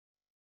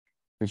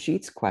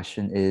Brigitte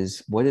question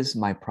is, what is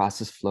my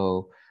process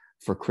flow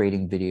for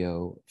creating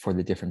video for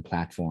the different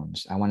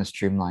platforms? I want to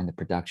streamline the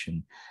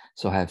production,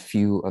 so I have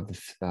few of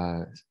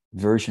the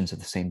versions of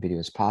the same video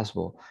as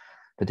possible,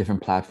 but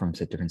different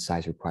platforms at different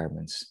size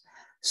requirements.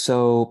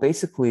 So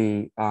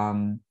basically,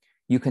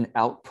 you can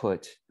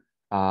output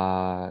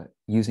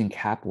using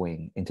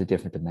Capwing into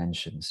different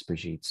dimensions,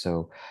 Brigitte.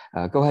 So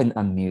go ahead and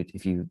unmute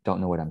if you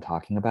don't know what I'm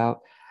talking about.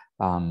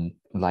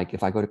 Like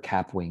if I go to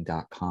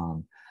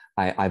capwing.com,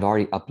 I've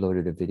already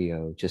uploaded a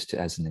video just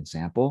as an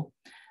example.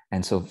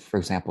 And so, for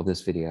example,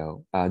 this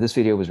video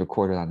was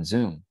recorded on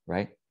Zoom,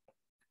 right?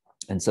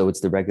 And so it's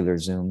the regular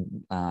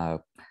Zoom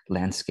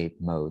landscape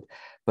mode,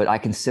 but I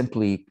can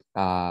simply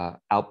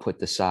output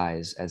the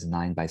size as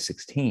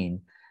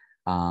 9:16.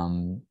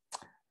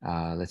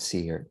 Let's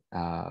see here.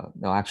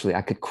 No, actually,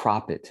 I could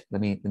crop it.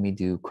 Let me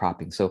do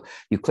cropping. So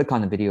you click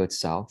on the video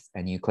itself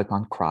and you click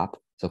on crop.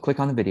 So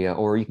click on the video,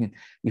 or you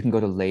can go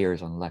to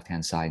layers on the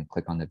left-hand side and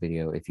click on the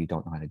video if you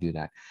don't know how to do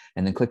that.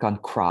 And then click on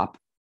crop.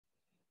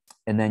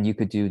 And then you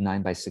could do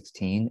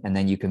 9:16, and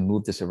then you can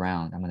move this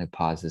around. I'm going to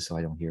pause this so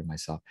I don't hear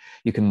myself.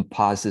 You can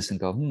pause this and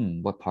go,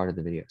 what part of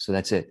the video? So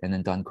that's it. And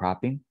then done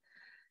cropping.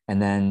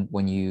 And then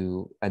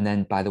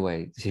by the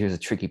way, here's a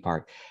tricky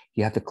part.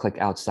 You have to click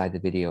outside the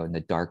video in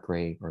the dark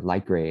gray or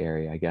light gray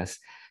area, I guess.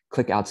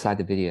 Click outside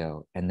the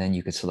video, and then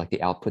you can select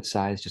the output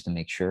size just to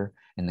make sure,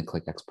 and then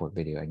click export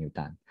video, and you're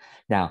done.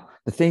 Now,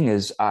 the thing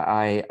is,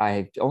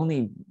 I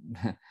only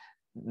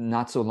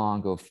not so long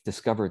ago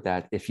discovered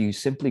that if you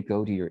simply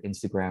go to your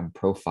Instagram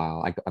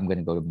profile, I'm going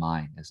to go to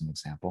mine as an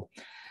example.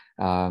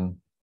 Come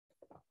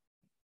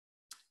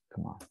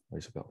on,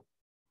 where's it go?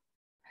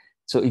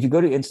 So if you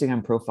go to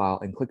Instagram profile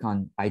and click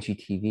on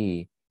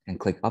IGTV and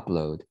click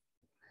upload,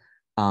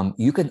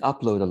 you can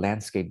upload a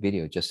landscape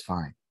video just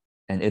fine,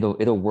 and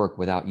it'll work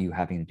without you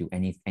having to do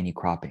any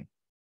cropping.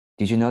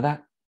 Did you know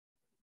that?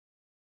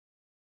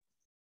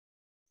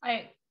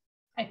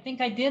 I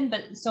think I did,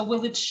 but so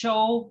will it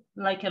show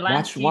like a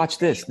landscape? Watch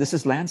this. This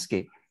is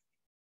landscape.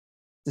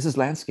 This is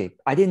landscape.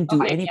 I didn't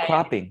do any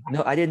cropping. Yeah.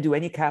 No, I didn't do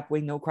any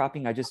Capwing, no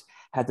cropping. I just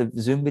had the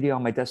Zoom video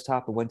on my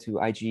desktop. I went to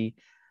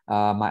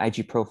my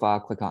IG profile,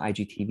 click on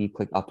IGTV,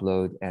 click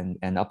upload, and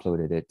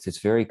uploaded it. It's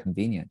very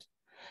convenient.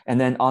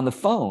 And then on the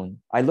phone,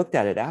 I looked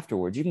at it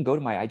afterwards. You can go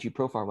to my IG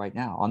profile right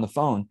now. On the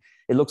phone,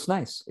 it looks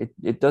nice.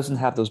 It doesn't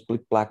have those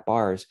big black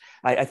bars.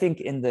 I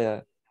think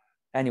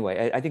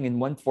Anyway, I think in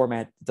one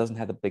format it doesn't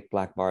have the big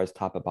black bars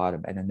top and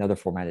bottom, and another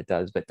format it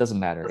does, but it doesn't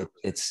matter.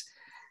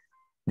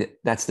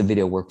 That's the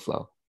video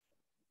workflow.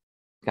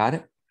 Got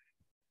it?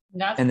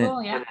 That's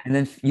cool, yeah. And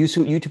then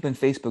YouTube and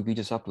Facebook, you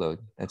just upload.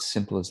 That's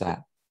simple as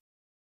that.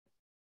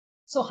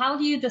 So how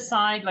do you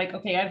decide, like,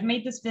 okay, I've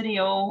made this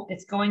video,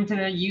 it's going to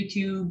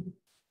YouTube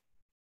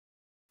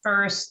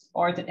first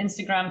or to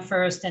Instagram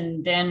first,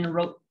 and then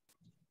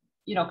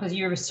because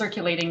you're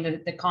circulating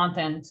the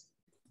content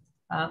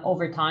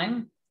over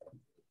time?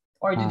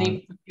 Or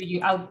do you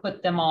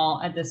output them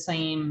all at the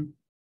same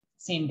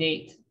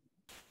date?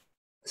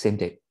 Same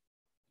date.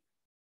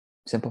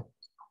 Simple.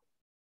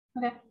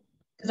 Okay.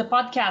 Because the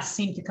podcasts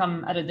seem to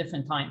come at a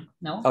different time,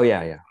 no? Oh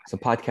yeah. So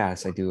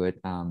podcasts, I do it.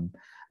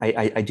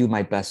 I do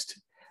my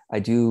best. I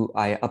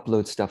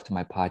upload stuff to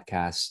my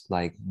podcast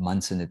like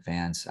months in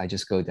advance. I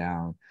just go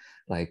down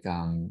like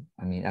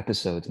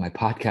episodes. My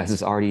podcast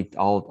is already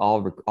all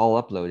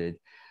uploaded,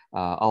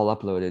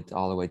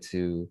 all the way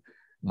to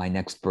my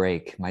next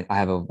break. I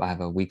have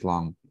a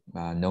week-long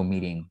no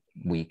meeting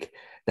week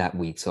that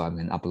week, so I'm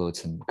going to upload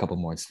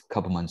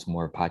couple months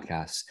more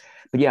podcasts.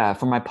 But yeah,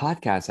 for my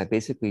podcast, I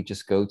basically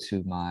just go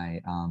to my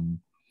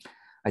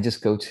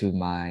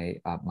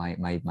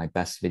my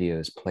best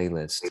videos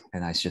playlist,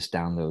 and I just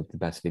download the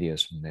best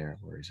videos from there.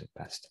 Where is it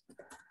best?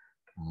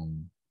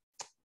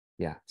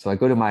 Yeah, so I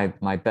go to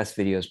my best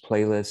videos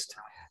playlist.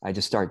 I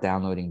just start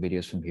downloading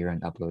videos from here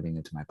and uploading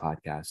it to my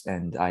podcast,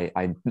 and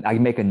I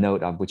make a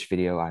note of which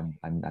video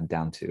I'm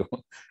down to,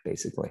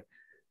 basically.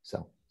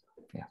 So,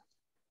 yeah.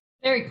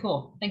 Very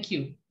cool. Thank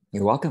you.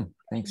 You're welcome.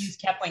 Thanks. I haven't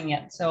used Capwing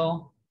yet,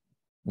 so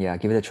yeah,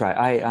 give it a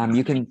try.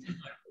 You can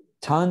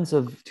tons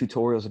of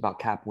tutorials about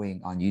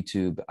Capwing on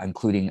YouTube,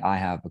 including I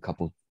have a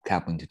couple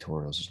Capwing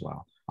tutorials as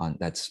well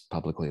that's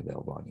publicly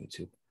available on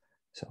YouTube.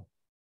 So,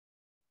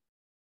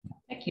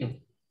 thank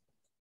you.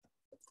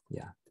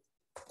 Yeah.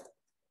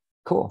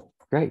 Cool.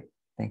 Great.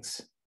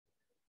 Thanks.